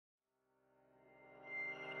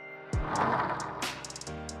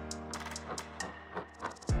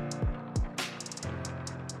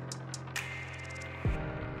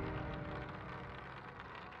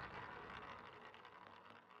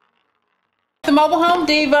the Mobile Home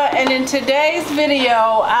Diva, and in today's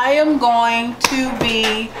video I am going to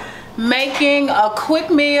be making a quick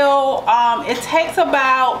meal. It takes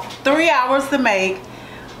about 3 hours to make,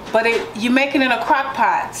 but you make it in a crock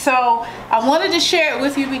pot. So I wanted to share it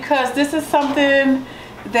with you because this is something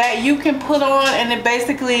that you can put on and it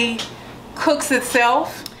basically cooks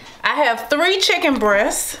itself. I have 3 chicken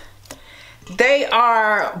breasts. They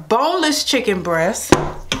are boneless chicken breasts.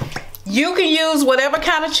 You can use whatever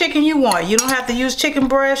kind of chicken you want. You don't have to use chicken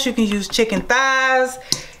breasts. You can use chicken thighs.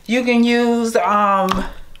 You can use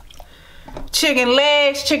chicken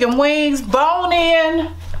legs, chicken wings, bone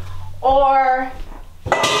in or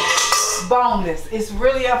boneless. It's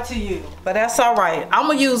really up to you, but that's all right. I'm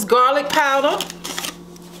gonna use garlic powder.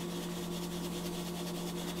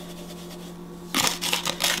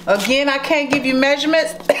 Again, I can't give you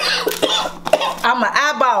measurements. I'm an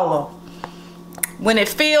eyeballer. When it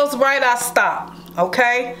feels right, I stop,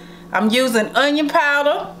 okay? I'm using onion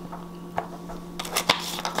powder.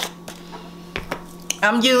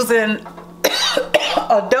 I'm using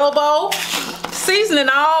adobo. Seasoning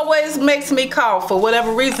always makes me cough for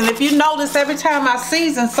whatever reason. If you notice, every time I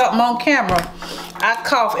season something on camera, I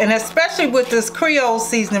cough, and especially with this Creole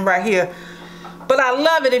seasoning right here. But I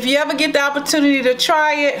love it. If you ever get the opportunity to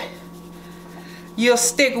try it, you'll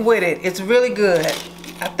stick with it. It's really good.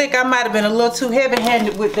 I think I might have been a little too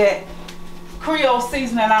heavy-handed with that Creole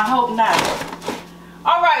seasoning. I hope not.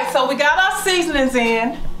 All right, so we got our seasonings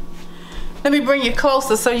in. Let me bring you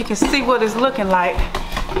closer so you can see what it's looking like.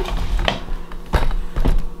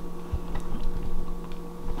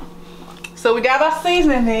 So we got our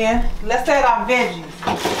seasoning in. Let's add our veggies.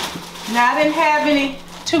 Now, I didn't have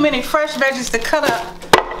too many fresh veggies to cut up.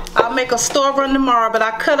 I'll make a store run tomorrow, but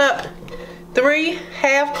I cut up 3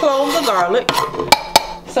 half cloves of garlic.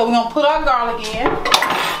 So we're gonna put our garlic in.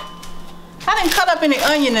 I didn't cut up any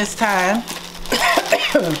onion this time.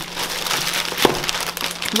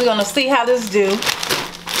 We're gonna see how this do.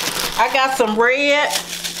 I got some red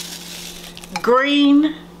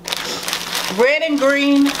and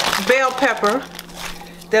green bell pepper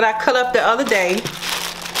that I cut up the other day.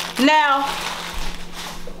 Now,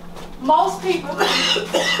 most people,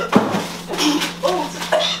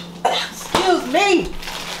 excuse me,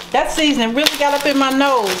 that seasoning really got up in my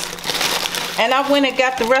nose. And I went and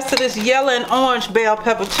got the rest of this yellow and orange bell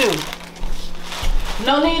pepper too.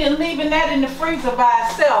 No need in leaving that in the freezer by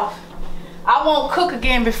itself. I won't cook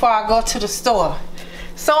again before I go to the store.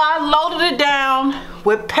 So I loaded it down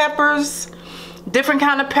with peppers, different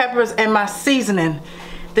kind of peppers, and my seasoning.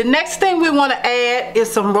 The next thing we want to add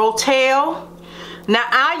is some rotel. Now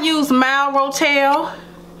I use mild rotel.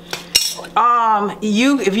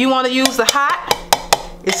 If you want to use the hot,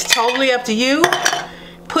 it's totally up to you.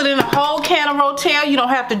 Put in a whole can of rotel. You don't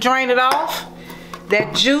have to drain it off.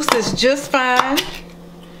 That juice is just fine.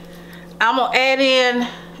 I'm gonna add in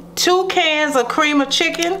 2 cans of cream of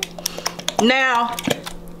chicken. Now,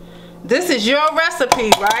 this is your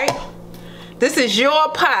recipe, right? This is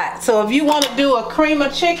your pot. So if you want to do a cream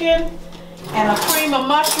of chicken and a cream of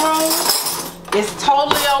mushroom, it's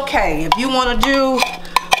totally okay. If you want to do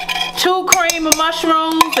 2 cream of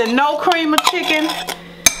mushrooms and no cream of chicken,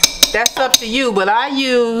 that's up to you. But I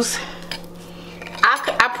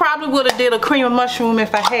probably would have did a cream of mushroom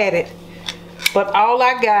if I had it. But all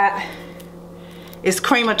I got is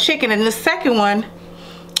cream of chicken. And the second one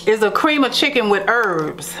is a cream of chicken with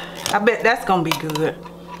herbs. I bet that's gonna be good.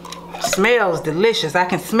 Smells delicious. I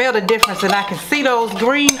can smell the difference and I can see those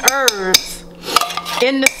green herbs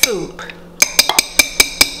in the soup.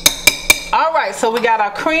 All right, so we got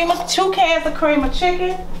our 2 cans of cream of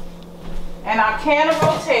chicken and our can of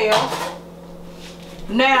rotel.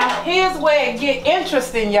 Now, here's where it get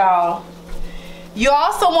interesting, y'all. You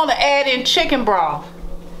also want to add in chicken broth.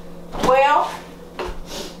 Well,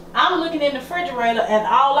 I'm looking in the refrigerator and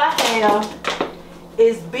all I have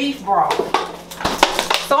is beef broth.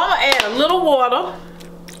 So I'm gonna add a little water.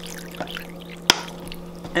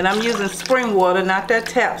 And I'm using spring water, not that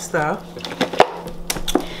tap stuff.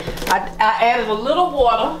 I added a little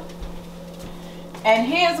water. And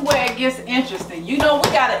here's where it gets interesting. You know, we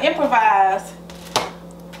gotta improvise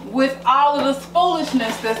with all of this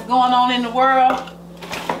foolishness that's going on in the world.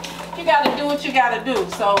 You gotta do what you gotta do.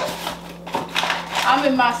 So I'm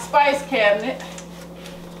in my spice cabinet,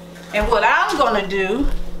 and what I'm gonna do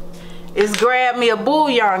is grab me a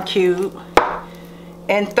bouillon cube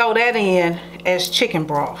and throw that in as chicken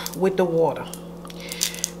broth with the water.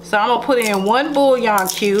 So I'm gonna put in 1 bouillon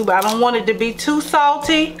cube. I don't want it to be too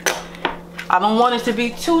salty. I don't want it to be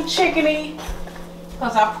too chickeny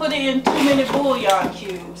because I put in too many bouillon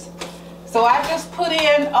cubes. So I just put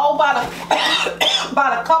in about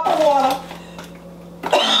a cup of water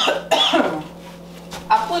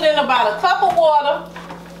I put in about a cup of water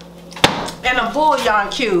and a bouillon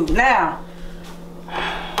cube. Now,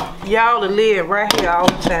 y'all, the lid right here all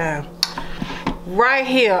the time. Right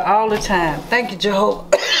here all the time. Thank you, Jehovah.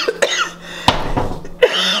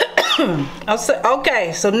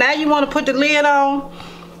 Okay, so now you want to put the lid on.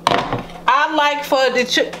 I like for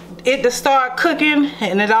it to start cooking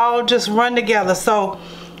and it all just run together. So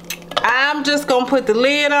I'm just gonna put the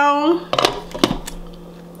lid on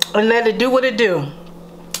and let it do what it do.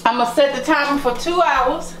 I'm gonna set the timer for 2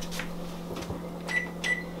 hours.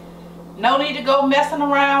 No need to go messing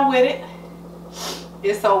around with it.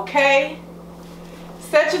 It's okay.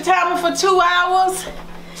 Set your timer for 2 hours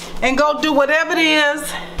and go do whatever it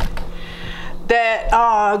is that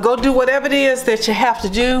you have to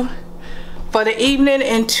do for the evening.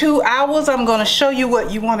 In 2 hours, I'm gonna show you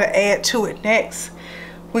what you want to add to it next.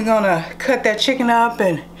 We're gonna cut that chicken up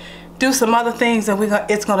and do some other things, and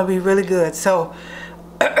it's gonna be really good. So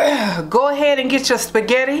go ahead and get your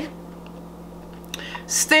spaghetti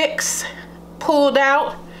sticks pulled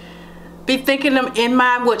out. Be thinking in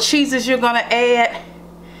mind what cheeses you're gonna add.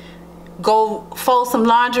 Go fold some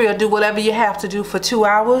laundry or do whatever you have to do for 2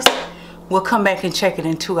 hours. We'll come back and check it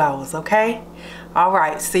in 2 hours, okay? All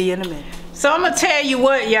right, see you in a minute. So I'm gonna tell you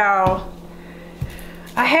what, y'all.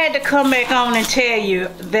 I had to come back on and tell you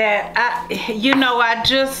that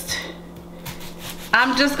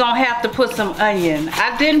I'm just gonna have to put some onion.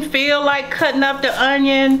 I didn't feel like cutting up the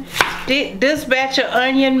onion. This batch of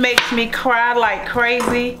onion makes me cry like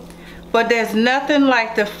crazy, but there's nothing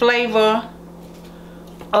like the flavor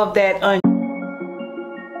of that onion.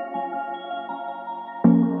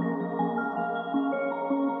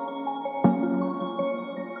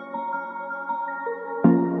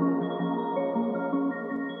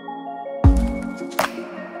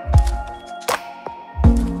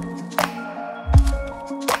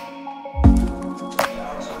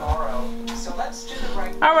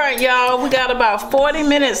 All right, y'all, we got about 40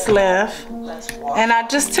 minutes left, and I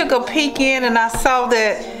just took a peek in and I saw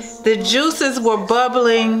that the juices were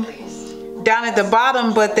bubbling down at the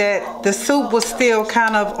bottom, but that the soup was still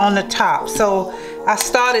kind of on the top. So I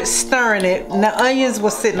started stirring it, and the onions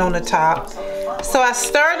were sitting on the top. So I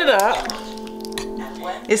stirred it up.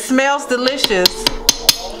 It smells delicious,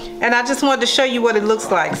 and I just wanted to show you what it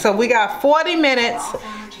looks like. So we got 40 minutes,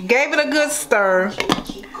 gave it a good stir.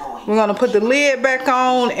 We're gonna put the lid back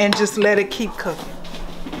on and just let it keep cooking.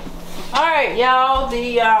 All right, y'all,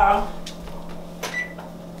 the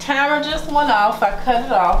timer just went off. I cut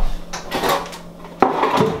it off.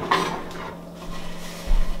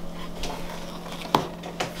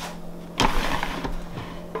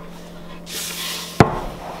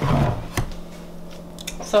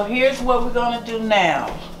 So here's what we're gonna do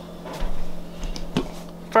now.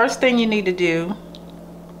 First thing you need to do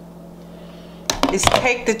is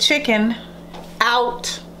take the chicken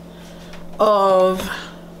out of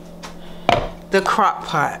the crock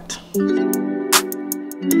pot.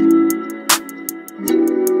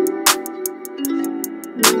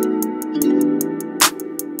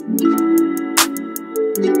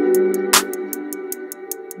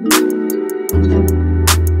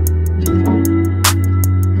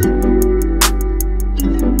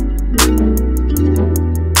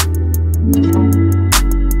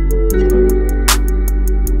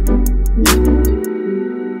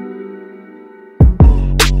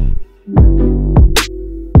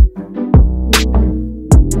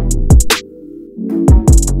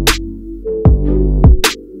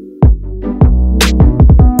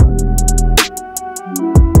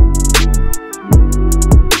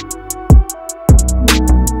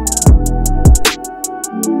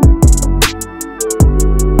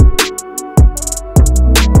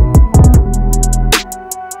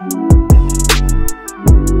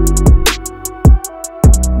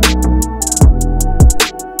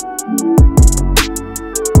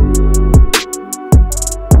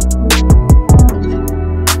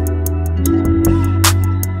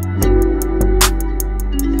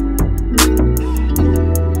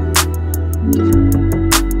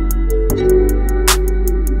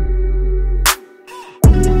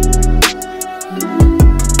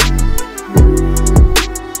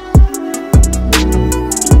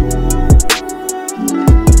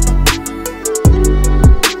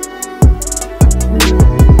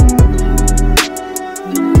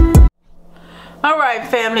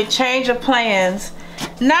 Family, change of plans.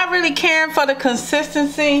 Not really caring for the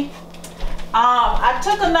consistency. I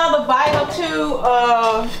took another bite or two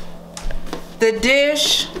of the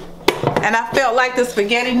dish, and I felt like the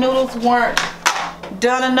spaghetti noodles weren't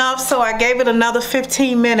done enough, so I gave it another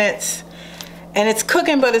 15 minutes. And it's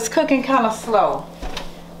cooking, but it's cooking kind of slow.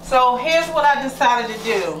 So here's what I decided to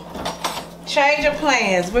do. Change of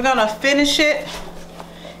plans. We're gonna finish it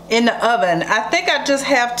in the oven. I think I just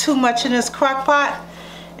have too much in this crock pot,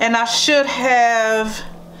 and I should have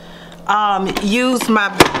used my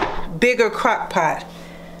bigger crock pot.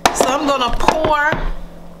 So I'm gonna pour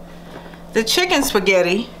the chicken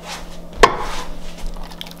spaghetti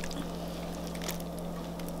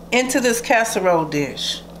into this casserole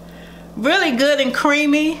dish. Really good and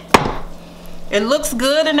creamy. It looks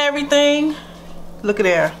good and everything. Look at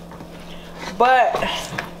there. But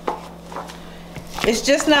it's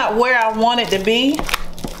just not where I want it to be.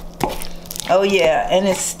 Oh yeah, and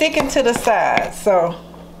it's sticking to the side. So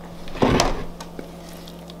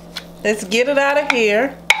let's get it out of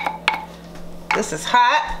here. This is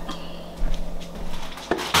hot.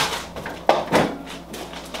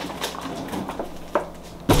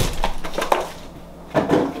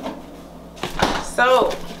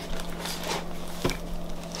 So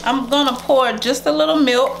I'm gonna pour just a little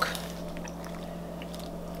milk,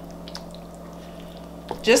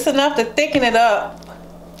 just enough to thicken it up.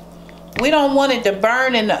 We don't want it to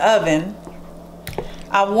burn in the oven.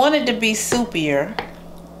 I want it to be soupier.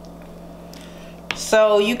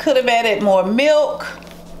 So you could have added more milk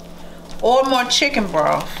or more chicken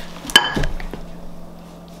broth.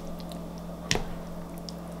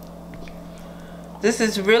 This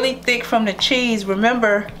is really thick from the cheese.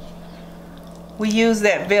 Remember, we use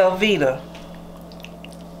that Velveeta.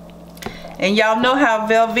 And y'all know how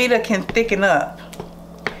Velveeta can thicken up.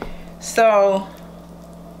 So,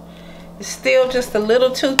 it's still just a little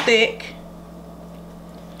too thick.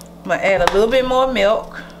 I'm gonna add a little bit more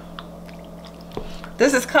milk.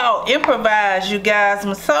 This is called improvise, you guys.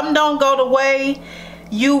 When something don't go the way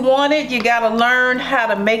you want it, you gotta learn how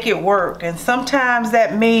to make it work. And sometimes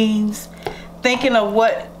that means thinking of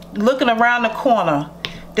looking around the corner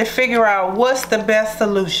to figure out what's the best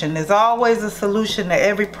solution. There's always a solution to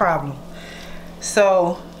every problem.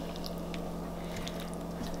 So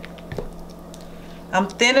I'm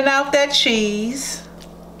thinning out that cheese,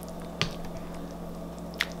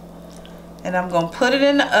 and I'm gonna put it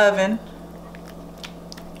in the oven.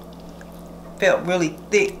 Felt really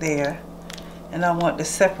thick there, and I want to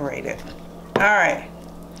separate it. All right,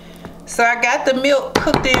 so I got the milk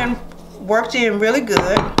cooked in, worked in really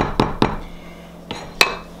good.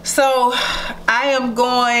 So I am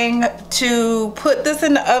going to put this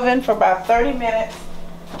in the oven for about 30 minutes.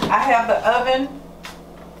 I have the oven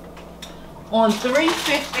on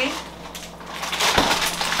 350.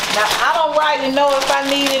 Now I don't rightly know if I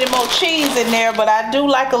need any more cheese in there, but I do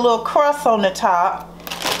like a little crust on the top.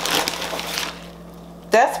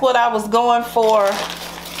 That's what I was going for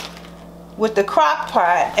with the crock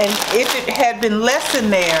pot, and if it had been less in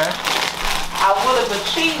there, I would have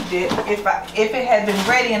achieved it if it had been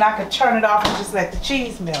ready and I could turn it off and just let the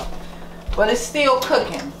cheese melt. But it's still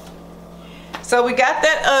cooking. So we got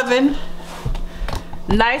that oven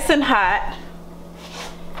nice and hot,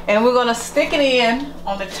 and we're gonna stick it in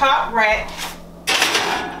on the top rack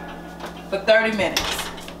for 30 minutes.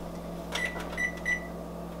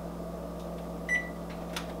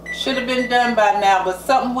 Should have been done by now, but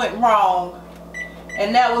something went wrong,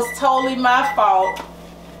 and that was totally my fault.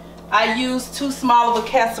 I used too small of a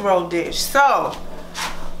casserole dish. So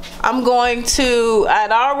I'm going to,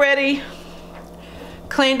 I'd already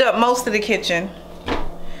cleaned up most of the kitchen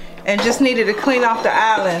and just needed to clean off the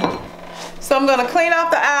island. So I'm gonna clean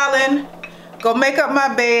off the island, go make up my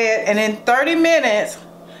bed, and in 30 minutes,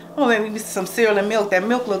 oh, maybe some cereal and milk. That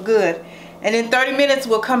milk look good. And in 30 minutes,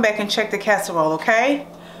 we'll come back and check the casserole, okay?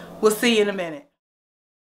 We'll see you in a minute.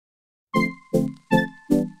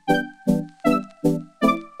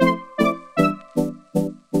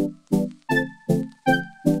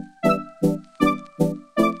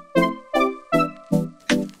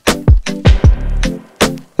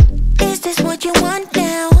 Is this what you want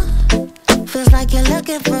now? Feels like you're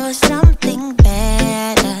looking for something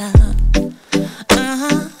better.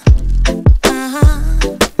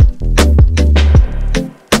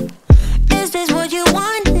 Is this what you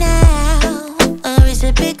want now? Or is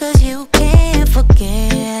it because you can't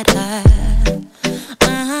forget her?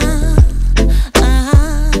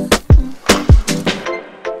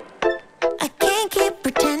 I can't keep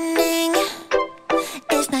pretending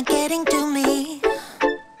it's not getting to me.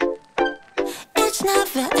 It's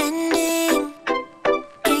never ending.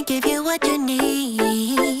 Can't give you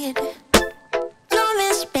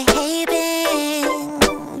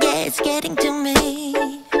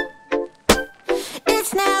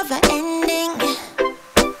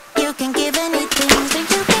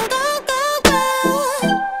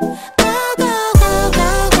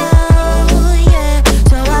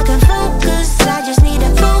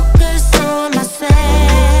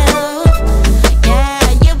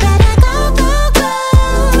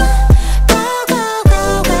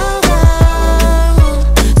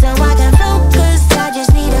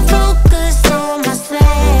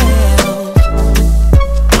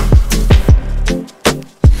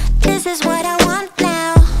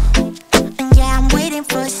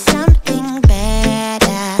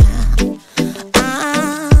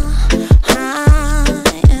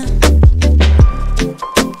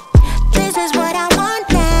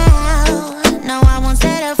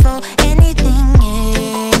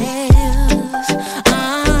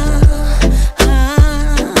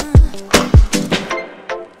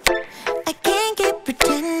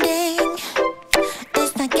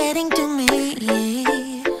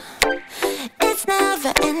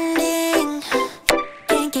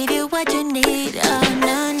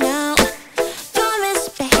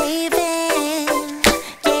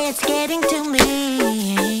it's getting to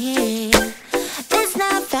me. It's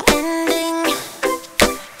not the ending.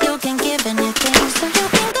 You can give anything, so you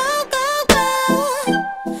can go, go,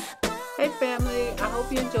 go. Hey family, I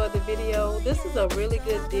hope you enjoyed the video. This is a really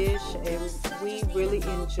good dish and we really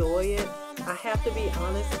enjoy it. I have to be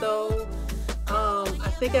honest though, I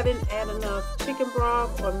think I didn't add enough chicken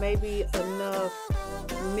broth or maybe enough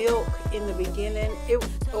milk in the beginning.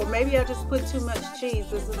 Or maybe I just put too much cheese.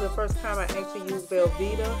 This is the first time I actually used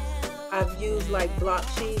Velveeta. I've used like block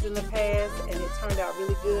cheese in the past and it turned out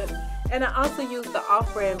really good. And I also used the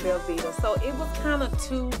off-brand Velveeta, so it was kind of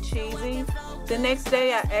too cheesy. The next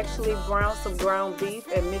day I actually browned some ground beef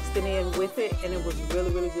and mixed it in with it, and it was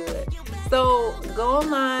really, really good. So go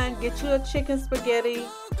online, get you a chicken spaghetti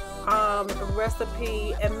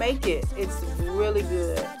recipe and make it. It's really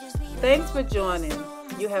good. Thanks for joining.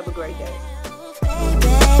 You have a great day.